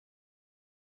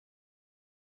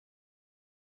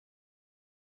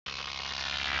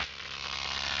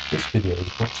This video is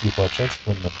brought to you by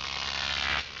Toshiba.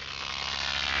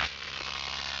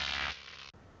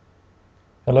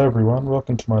 Hello everyone,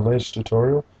 welcome to my latest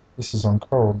tutorial. This is on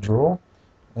Corel Draw,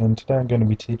 and today I'm going to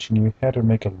be teaching you how to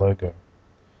make a logo.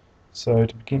 So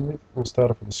to begin with, we'll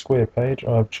start off with a square page.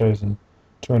 I've chosen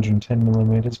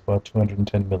 210mm by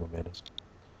 210mm.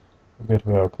 We'll go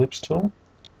to our Ellipse tool,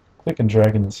 click and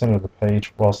drag in the center of the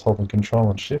page whilst holding Ctrl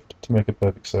and Shift to make a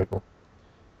perfect circle,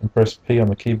 and press P on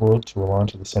the keyboard to align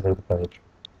to the center of the page.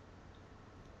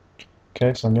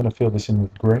 Okay, so I'm going to fill this in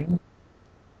with green,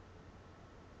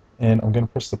 and I'm going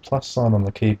to press the plus sign on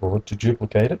the keyboard to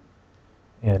duplicate it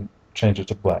and change it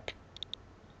to black.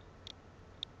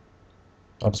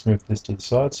 I'll just move this to the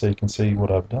side so you can see what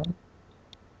I've done.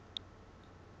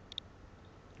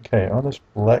 Okay, on this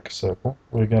black circle,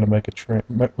 we're going to make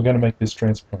this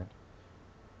transparent.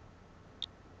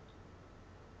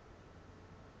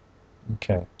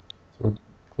 Okay, so we'll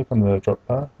click on the drop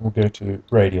bar. We'll go to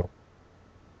radial.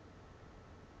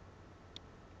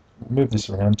 We'll move this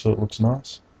around until it looks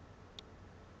nice.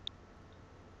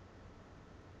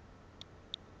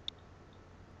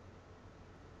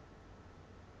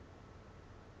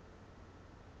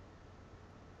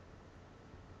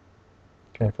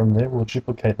 Okay, from there we'll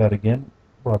duplicate that again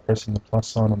by pressing the plus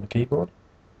sign on the keyboard.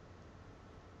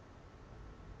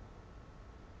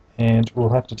 And we'll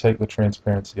have to take the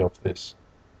transparency off this.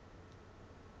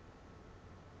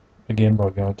 Again,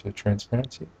 by going to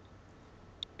transparency,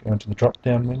 going to the drop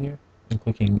down menu and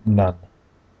clicking none.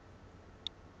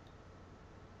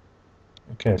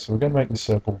 Okay, so we're going to make this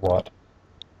circle white.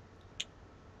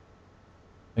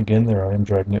 Again, there I am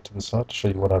dragging it to the side to show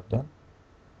you what I've done.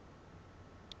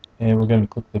 And we're going to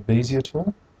click the Bezier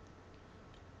tool,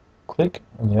 click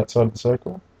on the outside of the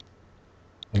circle,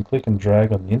 and click and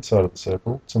drag on the inside of the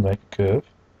circle to make a curve.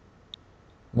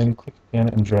 And then click again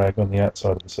and drag on the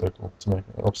outside of the circle to make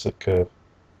an opposite curve.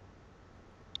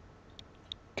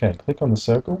 Okay, click on the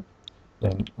circle,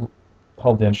 then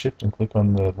hold down Shift and click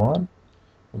on the line.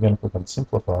 We're going to click on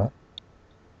Simplify,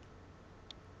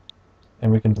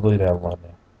 and we can delete our line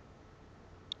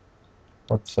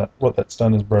now. What that's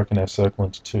done is broken our circle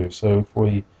into two, so if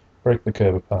we break the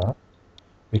curve apart,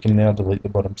 we can now delete the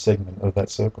bottom segment of that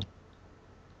circle.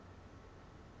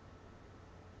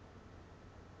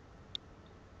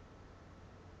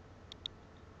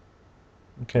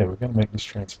 Okay, we're going to make this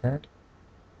transparent,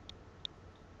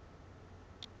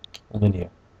 linear.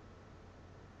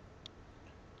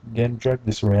 Again, drag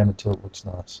this around until it looks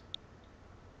nice.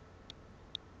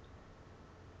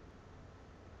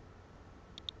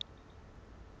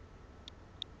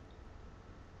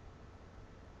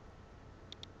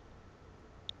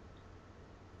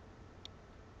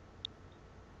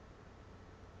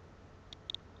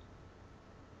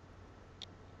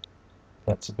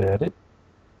 That's about it.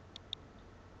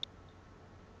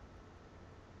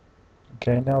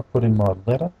 Okay, now I've put in my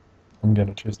letter. I'm going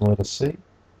to choose the letter C.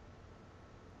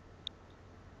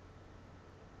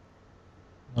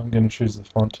 I'm going to choose the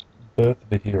font Birth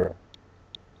of a Hero.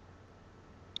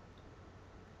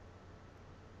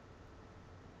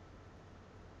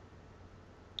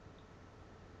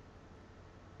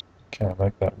 Okay, I'll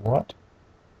make that white.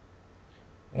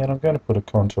 And I'm going to put a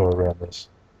contour around this.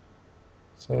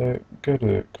 So go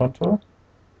to Contour.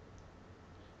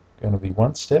 Going to be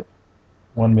one step,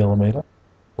 1mm,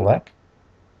 black,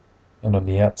 and on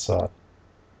the outside.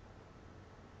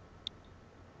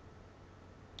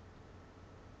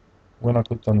 When I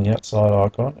clicked on the outside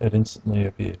icon, it instantly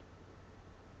appeared.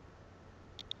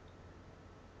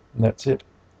 And that's it.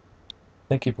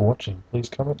 Thank you for watching. Please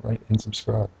comment, rate, and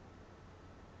subscribe.